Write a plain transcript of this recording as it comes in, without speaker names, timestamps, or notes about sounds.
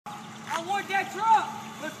I want that truck.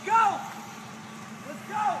 Let's go. Let's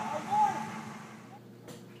go. I want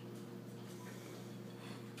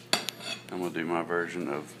it. I'm going to do my version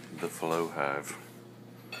of the flow hive.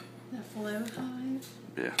 The flow hive?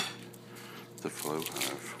 Yeah, the flow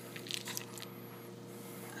hive.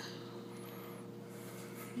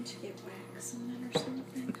 Did you get wax on it or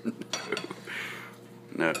something?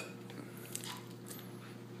 No.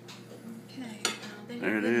 Okay, well,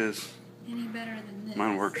 There it is. Any better than this?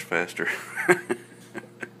 Mine works faster.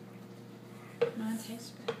 Mine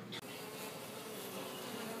tastes good.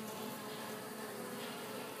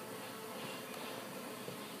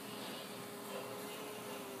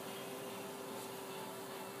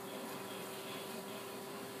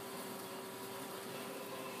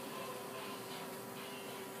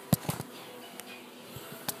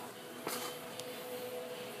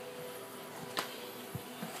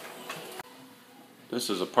 This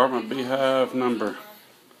is apartment beehive number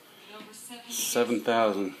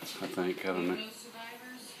 7,000, I think. I don't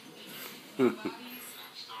know.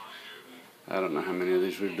 I don't know how many of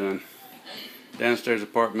these we've done. Downstairs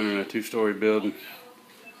apartment in a 2-story building.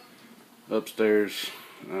 Upstairs,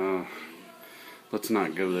 let's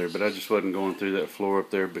not go there, but I just wasn't going through that floor up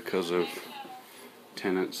there because of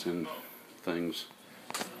tenants and things.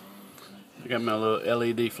 I got my little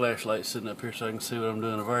LED flashlight sitting up here so I can see what I'm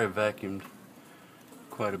doing. I've already vacuumed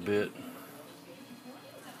quite a bit.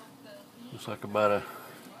 Looks like about a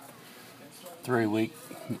 3-week,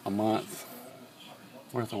 a month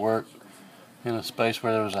worth of work in a space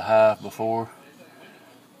where there was a hive before.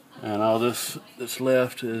 And all this that's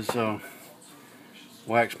left is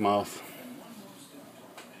wax moth.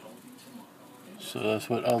 So that's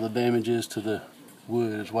what all the damage is to the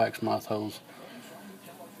wood, is wax moth holes.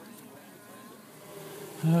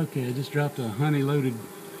 Okay, I just dropped a honey loaded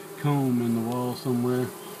comb in the wall somewhere.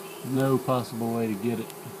 No possible way to get it.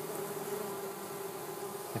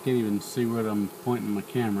 I can't even see what I'm pointing my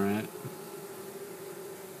camera at.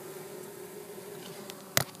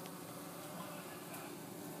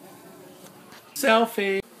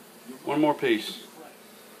 Selfie! One more piece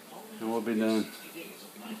and we'll be done.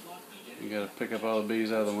 You gotta pick up all the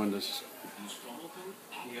bees out of the windows.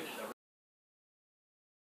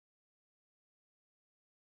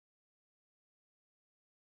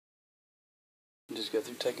 Just got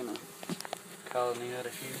through taking a colony out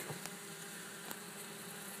of here.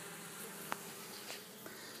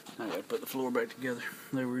 I gotta put the floor back together.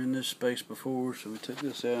 They were in this space before, so we took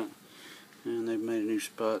this out and they've made a new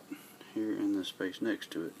spot here in the space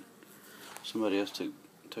next to it. Somebody else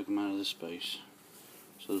took them out of this space.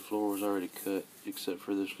 So the floor was already cut except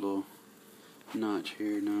for this little notch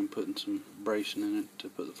here. Now I'm putting some bracing in it to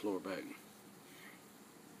put the floor back.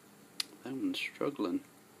 That one's struggling.